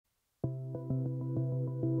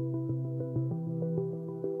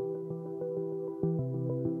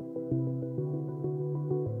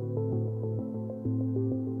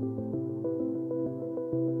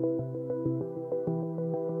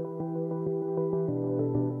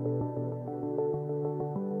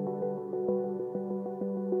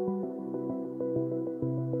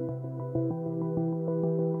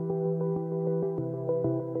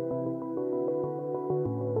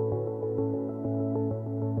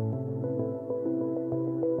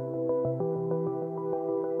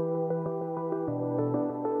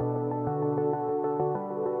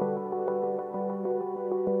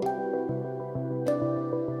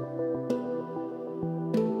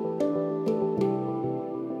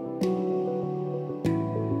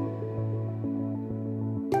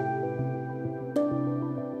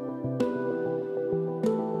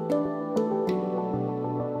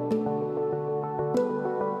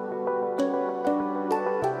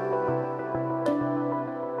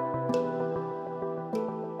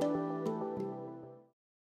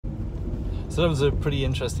So that was a pretty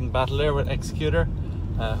interesting battle there with Exeggutor,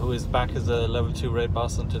 who is back as a level 2 raid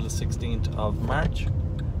boss until the 16th of March.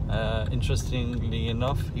 Interestingly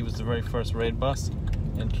enough, he was the very first raid boss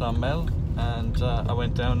in Clonmel, and I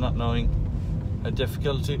went down not knowing how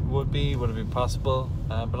difficult it would be possible,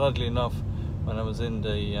 but oddly enough, when I was in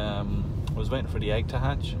the I was waiting for the egg to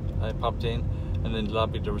hatch, I popped in, and in the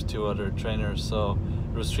lobby there was 2 other trainers, so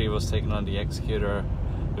there was 3 of us taking on the Exeggutor.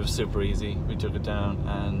 It was super easy. We took it down,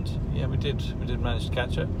 and yeah, we did manage to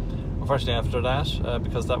catch it. Unfortunately, after that,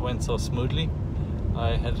 because that went so smoothly,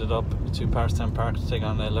 I headed up to Parstown Park to take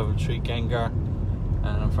on a level 3 Gengar,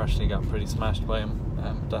 and unfortunately got pretty smashed by him.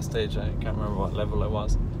 At that stage, I can't remember what level I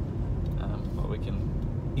was, but we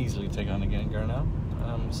can easily take on a Gengar now.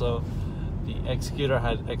 So the Exeggutor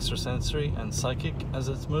had Extrasensory and Psychic as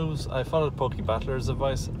its moves. I followed Pokebattler's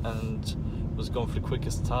advice and was going for the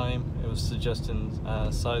quickest time. It was suggesting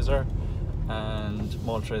Scizor and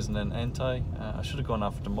Moltres and then Entei. I should have gone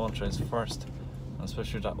after the Moltres first,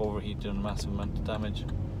 especially that overheat doing a massive amount of damage.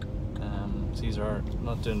 Scizor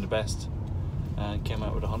not doing the best, came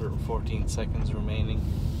out with 114 seconds remaining,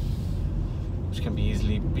 which can be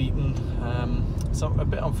easily beaten. So a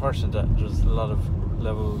bit unfortunate that there's a lot of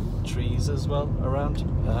level 3s as well around.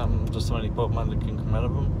 Just so many Pokemon that can come out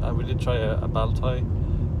of them. We did try a Baltoy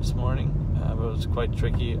this morning, but it was quite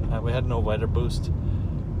tricky. We had no weather boost,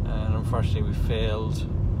 and unfortunately we failed.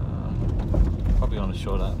 Probably going to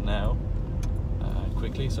show that now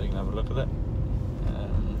quickly so you can have a look at it.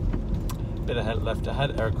 Bit of health left. I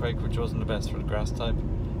had Earthquake, which wasn't the best for the grass type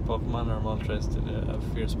Pokemon. Or Moltres did a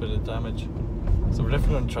fierce bit of damage, so we're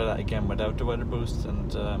definitely going to try that again without the weather boost,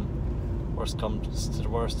 and worst comes to the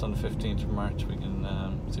worst, on the 15th of March we can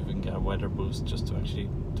see if we can get a weather boost just to actually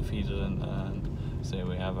defeat it and say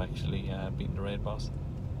we have actually beaten the raid boss.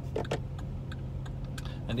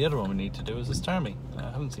 And the other one we need to do is a Starmie. I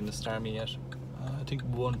haven't seen the Starmie yet. I think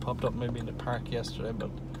one popped up maybe in the park yesterday, but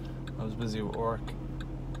I was busy with work.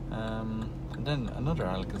 And then another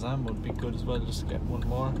Alakazam would be good as well, just to get one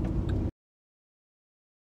more.